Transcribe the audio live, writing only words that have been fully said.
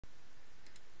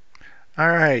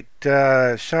Alright,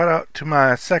 shout out to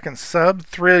my second sub,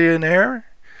 Thrillionaire.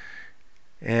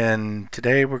 And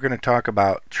today we're going to talk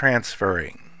about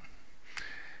transferring.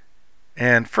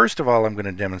 And first of all, I'm going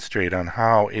to demonstrate on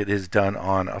how it is done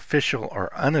on official or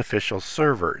unofficial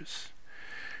servers.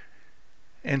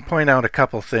 And point out a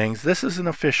couple things. This is an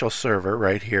official server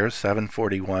right here,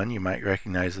 741. You might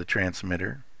recognize the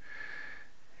transmitter.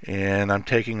 And I'm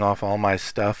taking off all my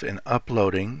stuff and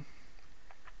uploading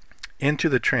into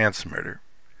the transmitter.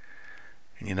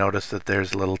 And you notice that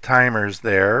there's little timers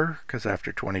there because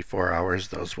after 24 hours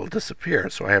those will disappear.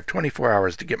 So I have 24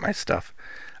 hours to get my stuff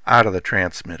out of the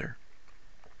transmitter.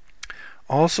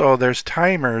 Also, there's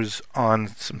timers on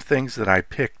some things that I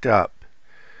picked up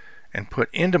and put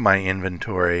into my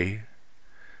inventory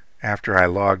after I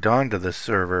logged on to the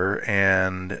server,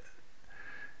 and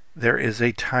there is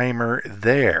a timer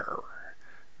there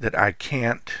that I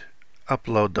can't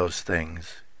upload those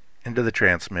things into the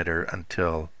transmitter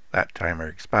until that timer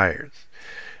expires.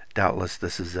 Doubtless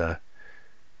this is a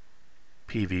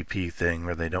PvP thing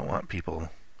where they don't want people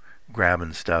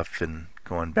grabbing stuff and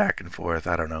going back and forth.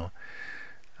 I don't know.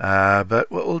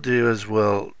 But what we'll do is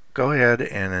we'll go ahead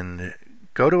and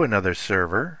go to another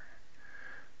server.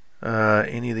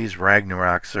 Any of these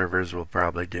Ragnarok servers will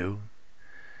probably do.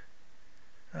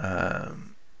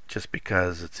 Just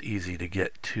because it's easy to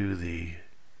get to the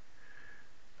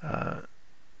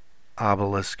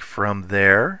obelisk from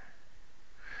there.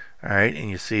 Alright, and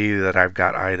you see that I've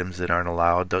got items that aren't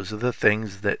allowed. Those are the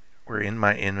things that were in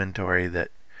my inventory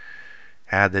that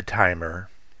had the timer.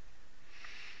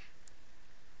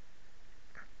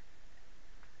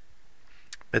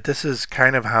 But this is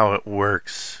kind of how it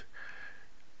works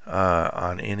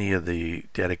on any of the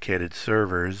dedicated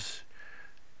servers.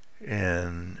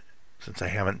 And since I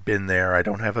haven't been there, I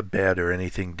don't have a bed or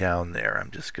anything down there. I'm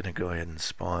just going to go ahead and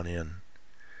spawn in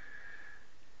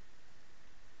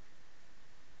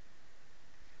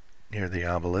near the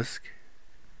obelisk.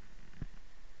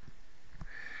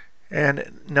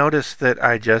 And notice that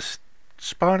I just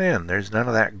spawn in. There's none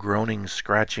of that groaning,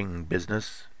 scratching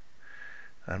business.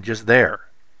 I'm just there.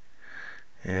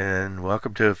 And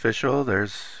welcome to official.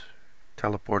 There's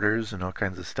teleporters and all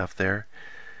kinds of stuff there.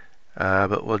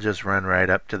 But we'll just run right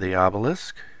up to the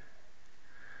obelisk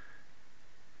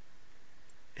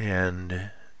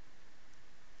and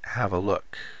have a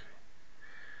look.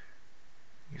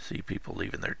 You see people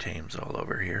leaving their tames all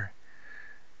over here.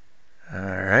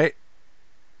 Alright.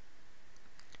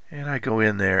 And I go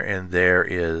in there, and there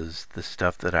is the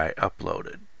stuff that I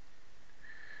uploaded.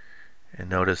 And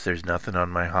notice there's nothing on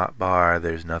my hotbar.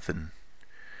 There's nothing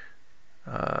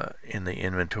in the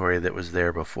inventory that was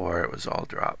there before. It was all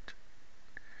dropped.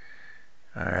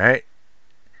 Alright.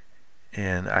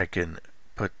 And I can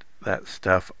put that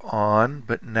stuff on.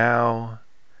 But now,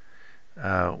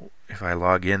 if I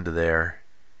log into there,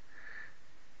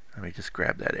 let me just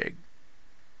grab that egg.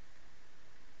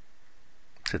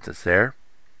 Since it's there.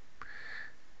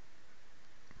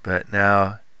 But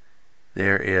now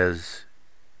there is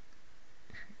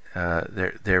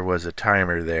there was a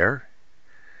timer there.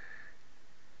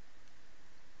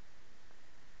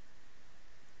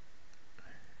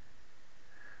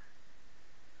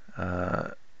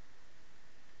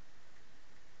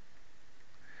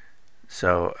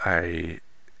 So I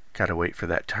gotta wait for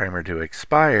that timer to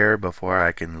expire before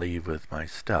I can leave with my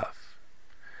stuff.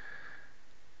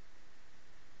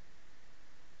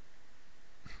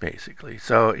 Basically.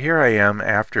 So here I am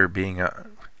after being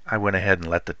I went ahead and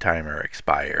let the timer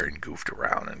expire and goofed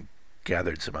around and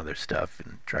gathered some other stuff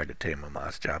and tried to tame my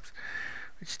moss chops,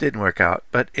 which didn't work out.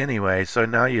 But anyway, so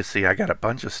now you see I got a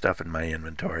bunch of stuff in my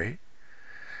inventory,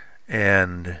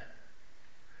 and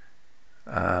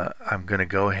I'm going to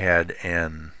go ahead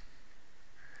and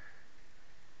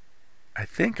I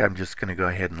think I'm just going to go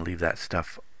ahead and leave that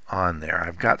stuff on there.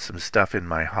 I've got some stuff in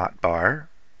my hotbar.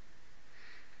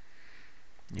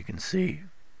 You can see.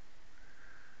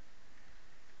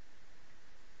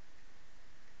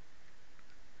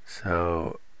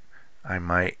 So I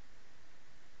might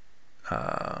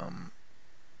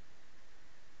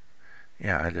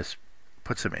yeah, I just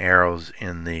put some arrows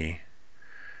in the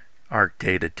Arc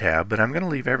Data tab, but I'm going to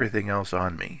leave everything else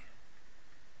on me.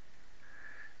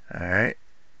 Alright,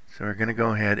 so we're going to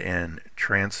go ahead and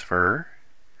transfer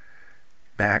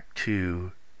back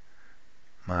to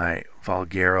my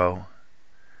Valguero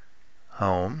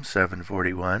home,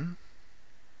 741.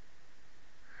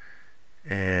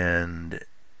 And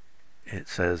it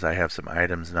says I have some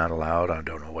items not allowed. I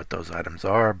don't know what those items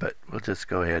are, but we'll just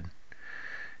go ahead,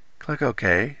 click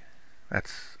OK.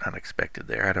 That's unexpected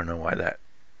there. I don't know why that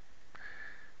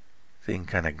thing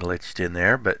kind of glitched in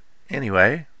there, but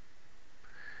anyway,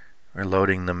 We're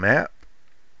loading the map.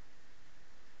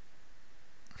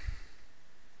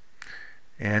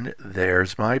 And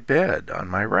there's my bed on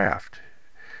my raft.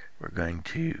 We're going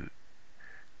to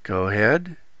go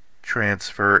ahead,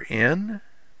 transfer in,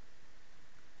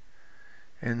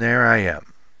 and there I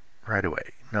am right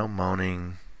away. No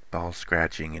moaning, ball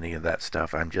scratching, any of that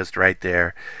stuff. I'm just right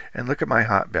there. And look at my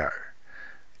hotbar.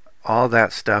 All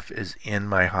that stuff is in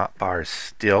my hotbar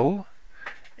still,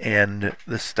 and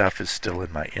the stuff is still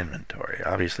in my inventory.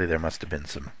 Obviously there must have been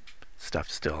some stuff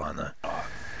still on the...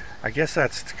 I guess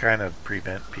that's to kind of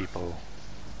prevent people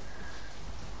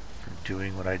from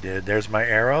doing what I did. There's my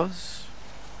arrows.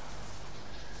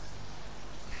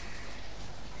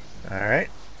 Alright,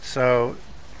 so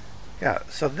yeah,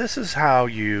 so this is how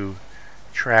you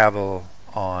travel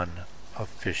on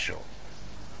official.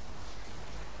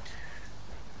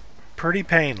 Pretty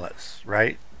painless,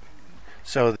 right?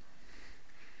 So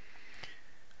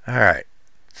alright,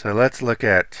 so let's look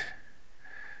at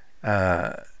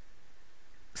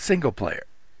single player.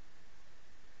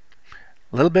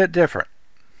 A little bit different.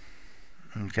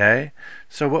 Okay,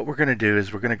 so what we're going to do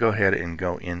is we're going to go ahead and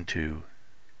go into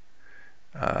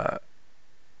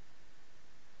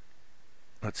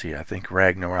let's see, I think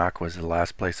Ragnarok was the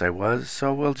last place I was,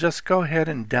 so we'll just go ahead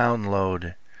and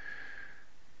download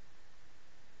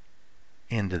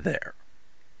into there.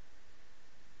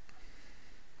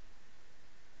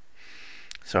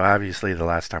 So obviously the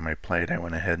last time I played I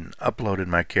went ahead and uploaded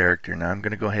my character. Now I'm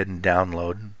going to go ahead and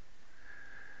download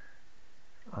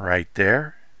right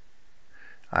there.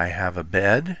 I have a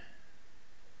bed.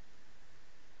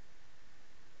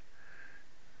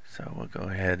 So we'll go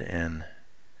ahead and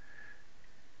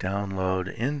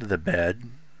download into the bed.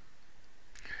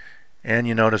 And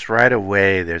you notice right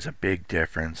away there's a big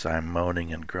difference. I'm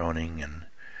moaning and groaning and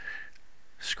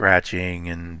scratching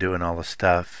and doing all the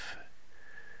stuff.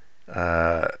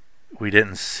 We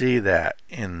didn't see that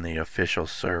in the official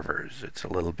servers. It's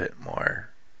a little bit more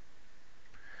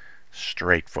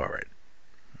straightforward.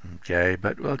 Okay,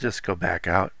 but we'll just go back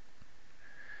out.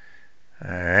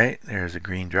 Alright, there's a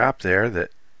green drop there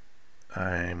that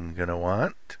I'm gonna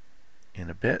want in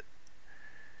a bit,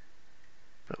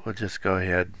 but we'll just go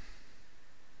ahead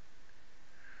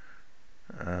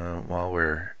while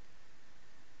we're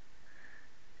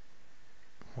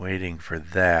waiting for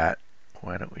that.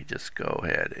 Why don't we just go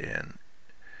ahead and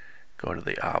go to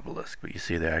the obelisk? But you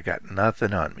see there, I got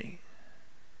nothing on me.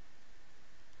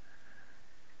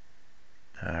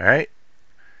 Alright,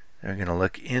 we're going to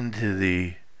look into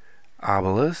the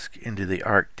obelisk, into the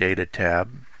Arc Data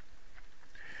tab.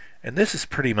 And this is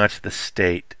pretty much the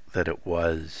state that it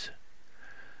was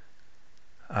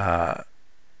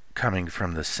coming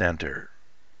from the center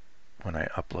when I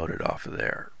uploaded off of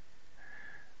there.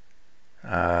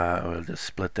 We'll just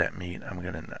split that meat. I'm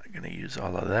not gonna use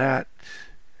all of that.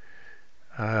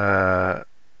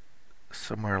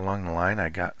 Somewhere along the line I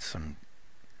got some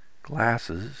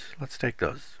glasses. Let's take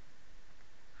those.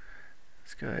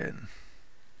 Let's go ahead and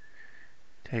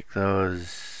take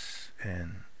those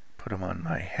and put them on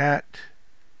my hat.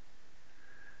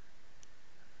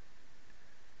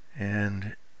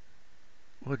 And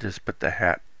we'll just put the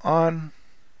hat on,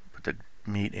 put the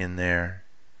meat in there,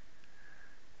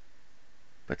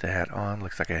 put the hat on.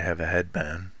 Looks like I have a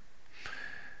headband.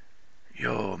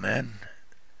 Yo, man.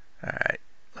 Alright,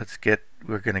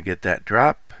 we're gonna get that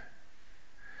drop.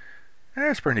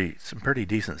 There's some pretty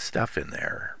decent stuff in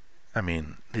there. I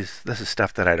mean, this is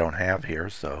stuff that I don't have here,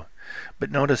 so.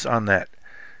 But notice on that,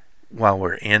 while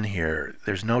we're in here,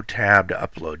 there's no tab to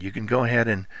upload. You can go ahead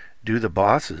and do the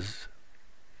bosses,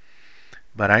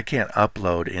 but I can't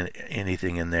upload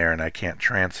anything in there, and I can't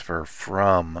transfer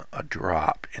from a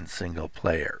drop in single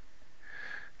player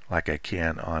like I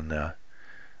can on the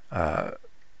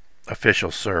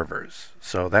official servers.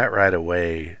 So that right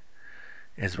away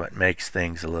is what makes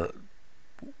things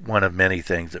one of many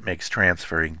things that makes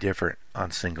transferring different on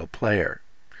single player.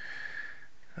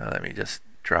 Let me just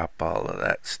drop all of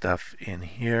that stuff in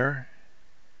here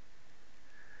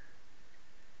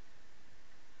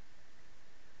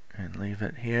and leave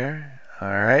it here.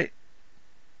 Alright,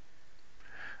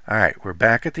 we're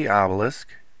back at the obelisk,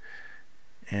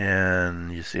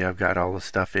 and you see I've got all the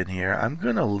stuff in here. I'm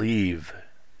gonna leave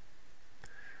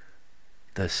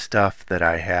the stuff that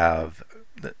I have,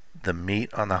 the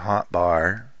meat on the hot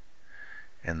bar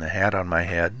and the hat on my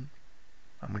head.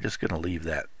 I'm just gonna leave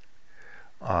that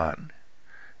on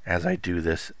as I do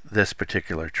this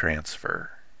particular transfer.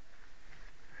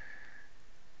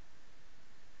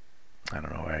 I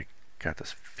don't know where I got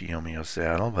this Fiumio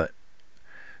saddle, but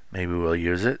maybe we'll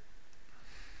use it.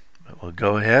 But we'll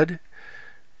go ahead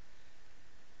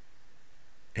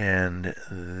And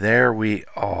there we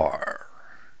are.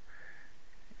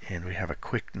 And we have a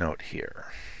quick note here.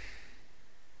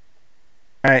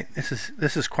 Alright,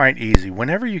 this is quite easy.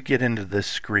 Whenever you get into this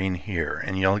screen here,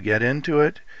 and you'll get into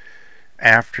it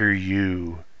after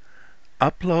you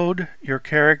upload your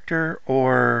character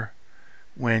or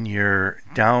when you're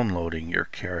downloading your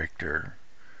character.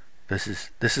 This is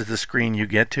the screen you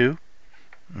get to.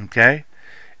 Okay?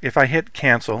 If I hit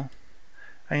cancel,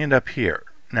 I end up here.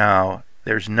 Now,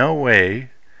 there's no way,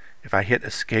 if I hit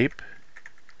escape,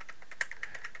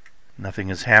 nothing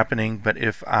is happening, but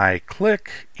if I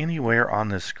click anywhere on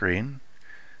this screen,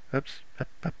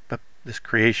 this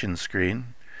creation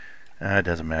screen, it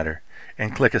doesn't matter,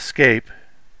 and click escape,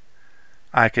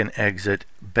 I can exit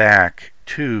back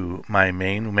to my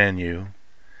main menu,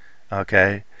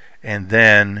 okay, and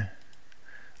then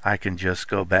I can just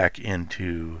go back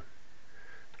into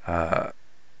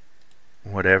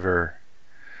whatever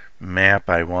map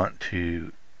I want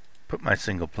to put my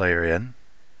single player in.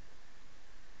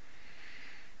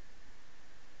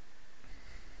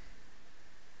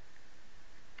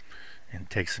 And it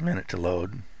takes a minute to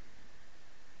load.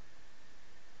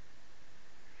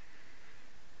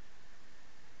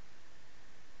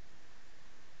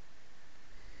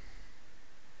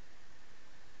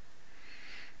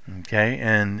 Okay,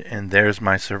 and there's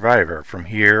my survivor. From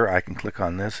here I can click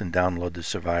on this and download the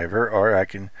survivor, or I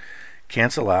can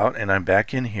cancel out and I'm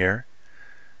back in here.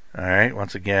 Alright,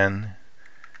 once again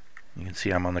you can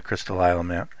see I'm on the Crystal Isle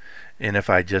map, and if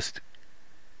I just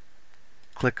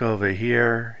click over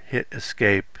here, hit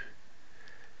escape,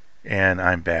 and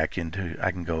I'm back into,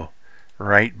 I can go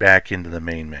right back into the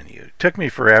main menu. It took me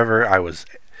forever. I was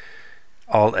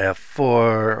Alt F4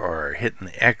 or hitting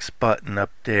the X button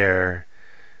up there,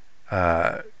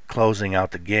 closing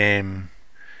out the game,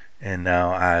 and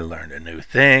now I learned a new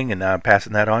thing, and now I'm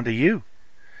passing that on to you.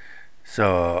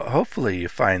 So hopefully you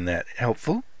find that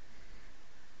helpful.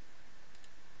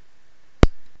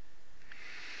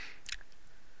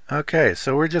 Okay,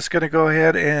 so we're just going to go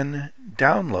ahead and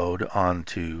download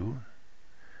onto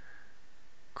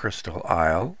Crystal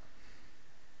Isle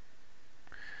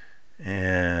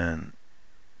and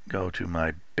go to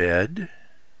my bed.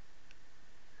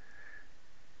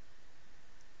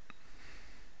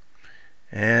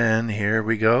 And here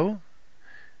we go.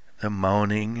 The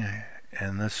moaning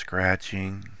and the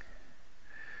scratching.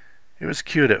 It was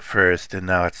cute at first, and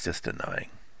now it's just annoying.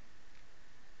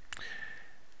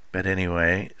 But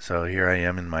anyway, so here I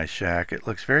am in my shack. It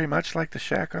looks very much like the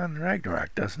shack on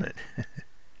Ragnarok, doesn't it?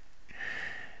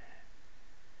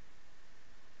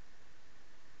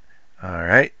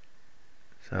 Alright,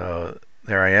 so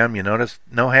there I am. You notice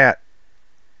no hat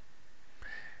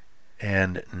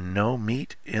and no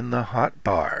meat in the hot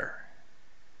bar.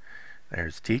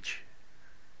 There's Teach.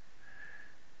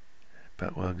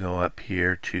 But we'll go up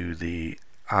here to the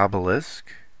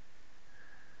obelisk.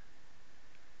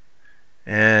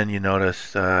 And you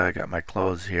notice I got my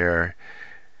clothes here.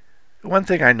 One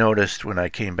thing I noticed when I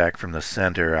came back from the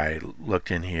center, I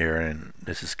looked in here, and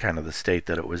this is kind of the state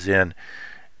that it was in.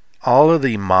 All of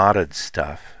the modded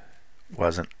stuff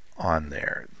wasn't on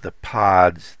there. The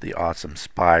pods, the awesome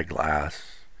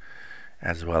spyglass,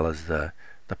 as well as the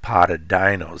potted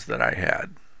dinos that I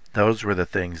had. Those were the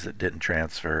things that didn't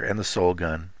transfer, and the soul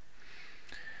gun.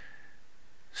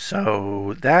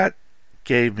 So that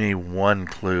gave me one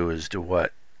clue as to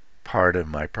what part of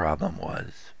my problem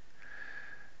was.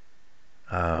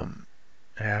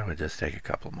 Yeah, we'll just take a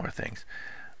couple more things.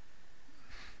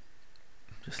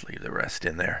 Just leave the rest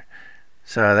in there.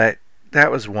 So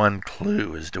that was one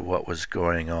clue as to what was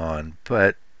going on,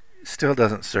 but still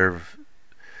doesn't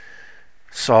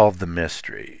solve the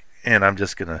mystery. And I'm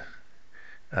just gonna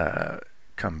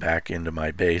come back into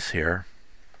my base here.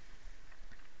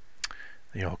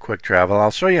 The old quick travel. I'll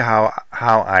show you how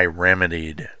I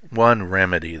remedied one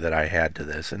remedy that I had to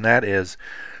this, and that is,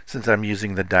 since I'm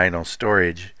using the Dino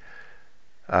storage,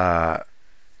 I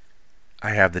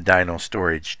have the Dino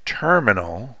storage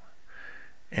terminal,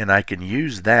 and I can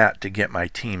use that to get my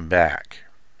team back.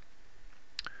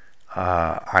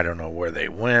 I don't know where they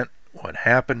went, what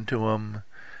happened to them,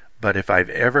 but if I've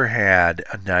ever had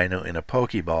a dino in a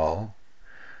Pokeball,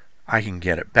 I can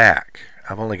get it back.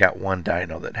 I've only got one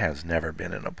dino that has never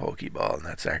been in a Pokeball, and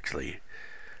that's actually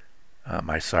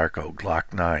my Sarco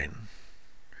Glock 9.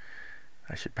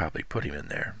 I should probably put him in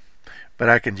there. But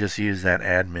I can just use that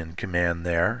admin command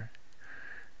there,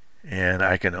 and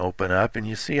I can open up, and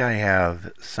you see I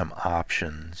have some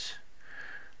options.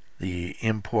 The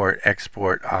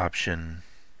import-export option,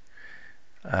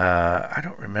 I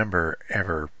don't remember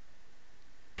ever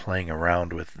playing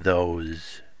around with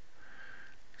those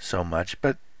so much,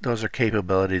 but those are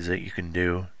capabilities that you can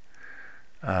do,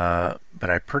 but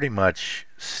I pretty much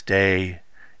stay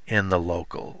in the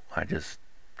local. I just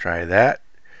try that,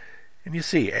 and you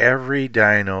see every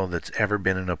dino that's ever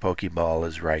been in a Pokeball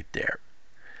is right there.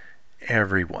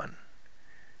 Everyone,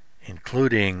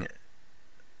 including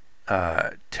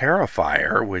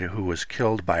Terrifier, who was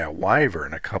killed by a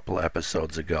wyvern a couple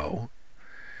episodes ago.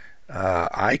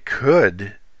 I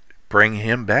could bring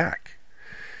him back.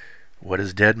 What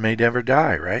is dead may never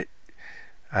die, right?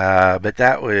 But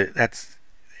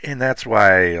that's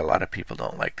why a lot of people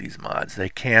don't like these mods. They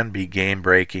can be game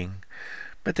breaking,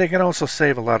 but they can also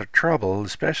save a lot of trouble,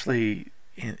 especially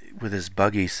with his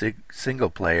buggy single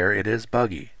player. It is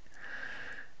buggy,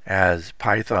 as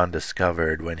Python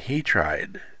discovered when he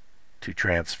tried to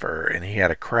transfer and he had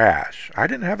a crash. I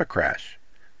didn't have a crash.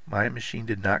 My machine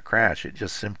did not crash. It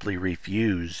just simply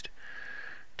refused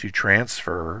to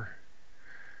transfer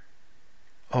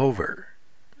over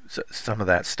some of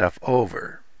that stuff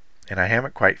over, and I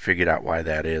haven't quite figured out why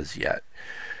that is yet.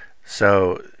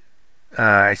 So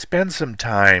I spend some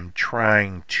time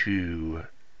trying to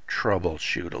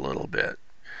troubleshoot a little bit.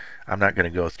 I'm not going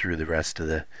to go through the rest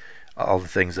of all the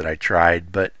things that I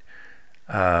tried, but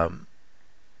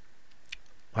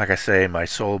like I say, my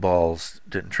soul balls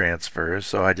didn't transfer,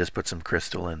 so I just put some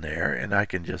crystal in there, and I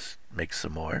can just make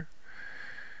some more.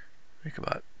 Make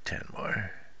about 10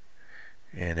 more.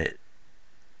 And a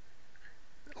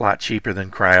lot cheaper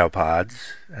than cryopods.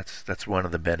 That's one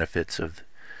of the benefits of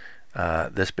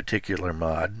this particular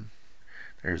mod.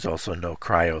 There's also no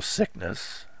cryo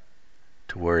sickness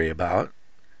to worry about.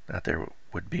 Not there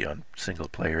would be on single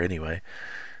player anyway.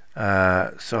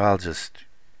 So I'll just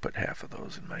put half of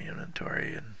those in my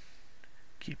inventory and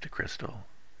keep the crystal.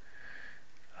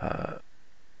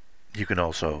 You can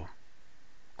also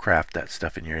craft that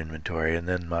stuff in your inventory, and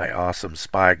then my awesome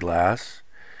spyglass,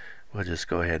 we'll just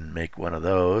go ahead and make one of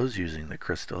those using the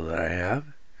crystal that I have,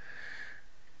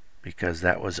 because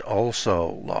that was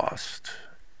also lost.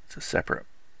 It's a separate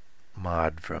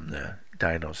mod from the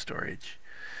dino storage,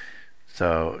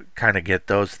 so kind of get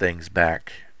those things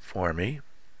back for me.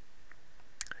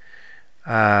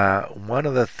 One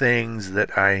of the things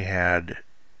that I had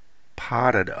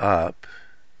potted up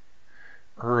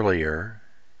earlier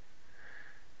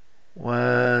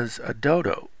was a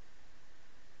dodo.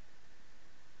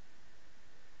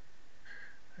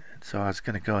 And so I was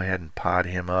going to go ahead and pot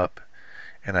him up,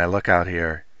 and I look out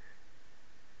here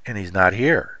and he's not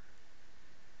here.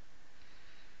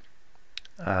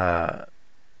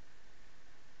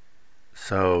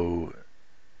 So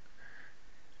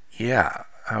yeah,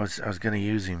 I was going to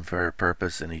use him for a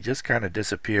purpose, and he just kind of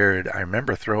disappeared. I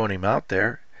remember throwing him out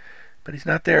there, but he's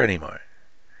not there anymore.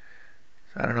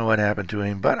 So I don't know what happened to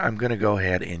him, but I'm going to go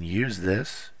ahead and use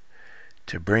this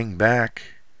to bring back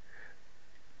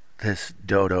this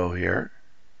dodo here.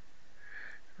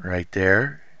 Right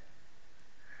there.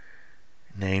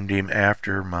 Named him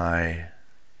after my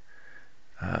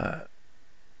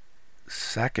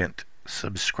second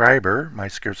subscriber. My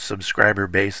subscriber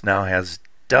base now has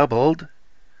doubled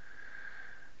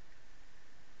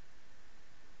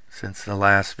since the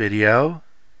last video.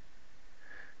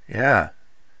 Yeah,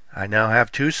 I now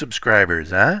have 2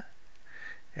 subscribers, huh?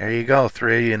 There you go,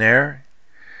 Thrillionaire.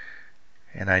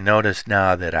 And I noticed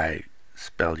now that I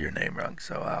spelled your name wrong,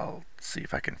 so I'll see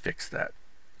if I can fix that.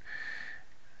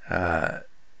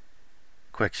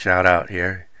 Quick shout out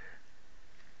here.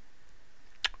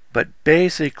 But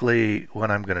basically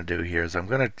what I'm going to do here is I'm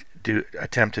going to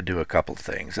attempt to do a couple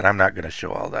things, and I'm not going to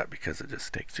show all that because it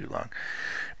just takes too long.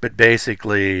 But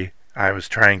basically I was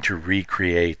trying to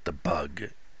recreate the bug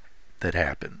that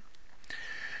happened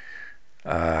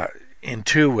in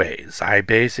 2 ways. I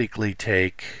basically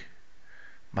take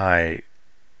my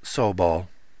soul ball,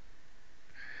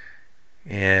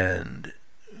 and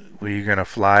we're going to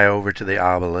fly over to the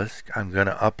obelisk. I'm going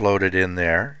to upload it in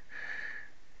there,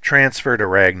 transfer to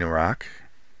Ragnarok,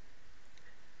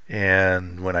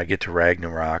 and when I get to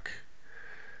Ragnarok,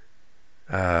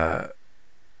 going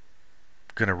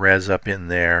to res up in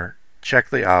there, check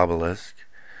the obelisk,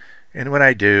 and when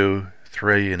I do,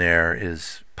 Thrillionaire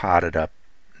is potted up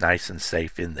nice and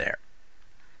safe in there.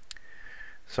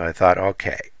 So I thought,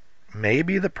 okay,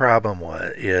 maybe the problem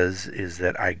is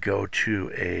that I go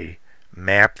to a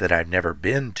map that I've never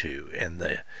been to, and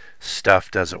the stuff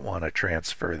doesn't want to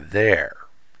transfer there.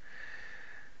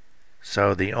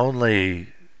 So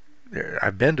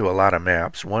I've been to a lot of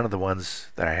maps. One of the ones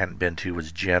that I hadn't been to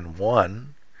was Gen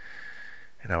 1,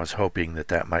 and I was hoping that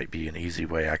that might be an easy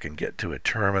way I can get to a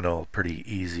terminal pretty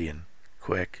easy and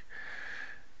quick,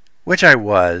 which I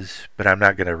was, but I'm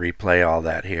not going to replay all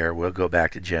that here. We'll go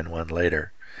back to Gen 1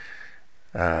 later.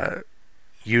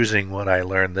 using what I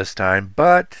learned this time,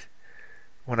 but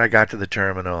when I got to the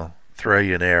terminal,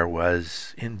 Throw-You-In-Air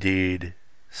was indeed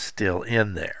still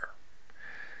in there.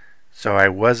 So I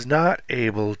was not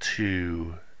able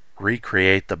to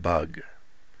recreate the bug.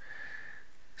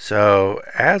 So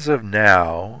as of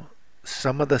now,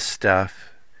 some of the stuff,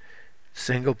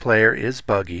 single player is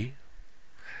buggy.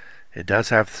 It does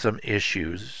have some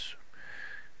issues.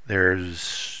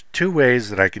 There's two ways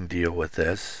that I can deal with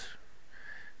this.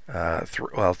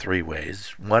 Well, three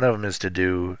ways. One of them is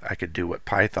I could do what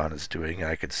Python is doing.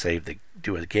 I could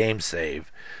do a game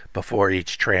save before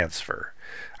each transfer.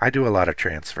 I do a lot of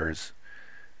transfers,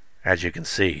 as you can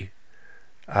see.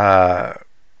 That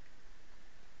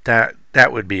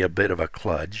would be a bit of a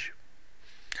kludge.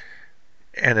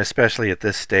 And especially at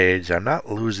this stage, I'm not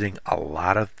losing a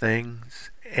lot of things.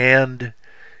 And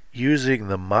using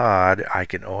the mod, I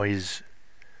can always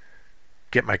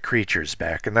get my creatures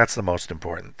back, and that's the most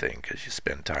important thing, because you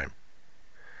spend time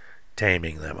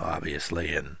taming them,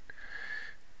 obviously, and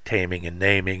taming and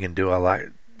naming and do all that,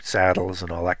 saddles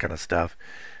and all that kind of stuff.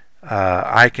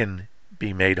 I can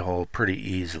be made whole pretty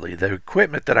easily. The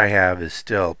equipment that I have is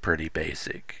still pretty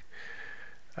basic.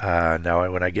 Now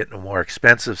when I get into more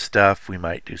expensive stuff, we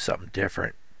might do something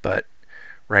different, but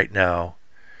right now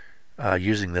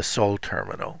using the Soul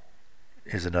Terminal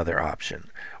is another option.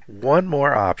 One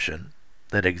more option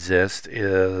that exists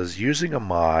is using a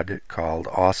mod called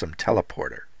Awesome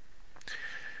Teleporter,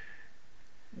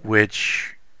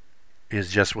 which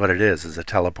is just what it is a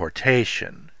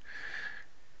teleportation.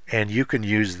 And you can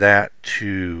use that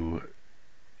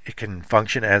it can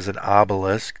function as an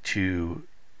obelisk to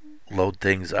load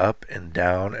things up and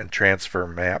down and transfer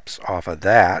maps off of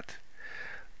that,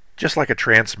 just like a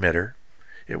transmitter.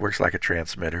 It works like a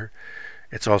transmitter.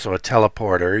 It's also a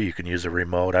teleporter. You can use a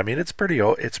remote. I mean, it's pretty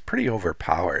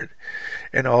overpowered.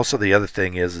 And also the other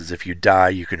thing is if you die,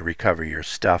 you can recover your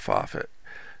stuff off it.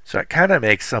 So it kind of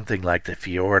makes something like the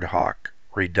Fjord Hawk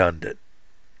redundant.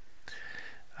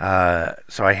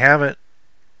 So I haven't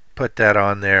put that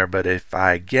on there, but if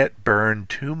I get burned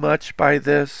too much by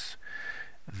this,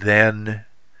 then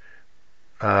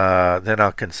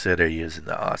I'll consider using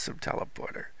the Awesome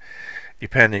Teleporter.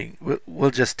 Depending,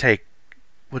 we'll just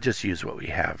use what we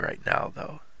have right now,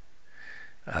 though.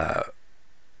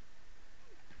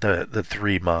 The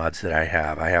three mods that I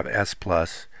have S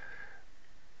Plus,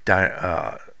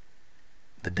 the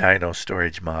Dino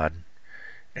Storage mod,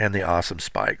 and the Awesome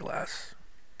Spyglass.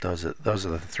 Those are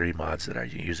the three mods that I'm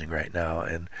using right now,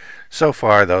 and so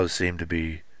far those seem to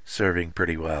be serving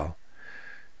pretty well.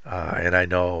 And I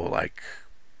know, like,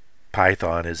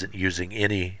 Python isn't using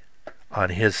any on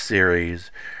his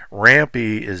series.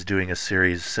 Rampy is doing a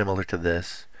series similar to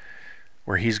this,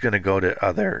 where he's going to go to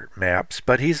other maps,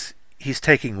 but he's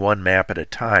taking one map at a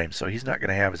time, so he's not going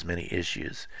to have as many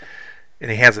issues. And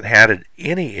he hasn't had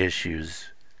any issues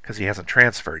because he hasn't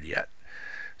transferred yet.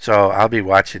 So I'll be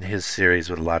watching his series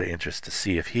with a lot of interest to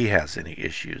see if he has any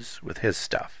issues with his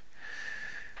stuff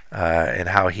and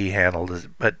how he handled it.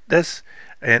 But this,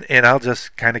 and I'll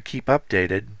just kind of keep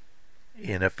updated.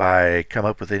 And if I come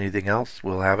up with anything else,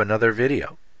 we'll have another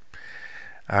video.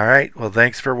 All right. Well,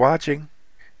 thanks for watching,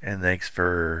 and thanks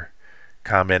for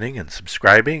commenting and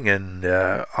subscribing and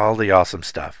all the awesome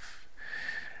stuff.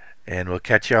 And we'll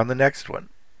catch you on the next one.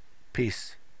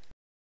 Peace.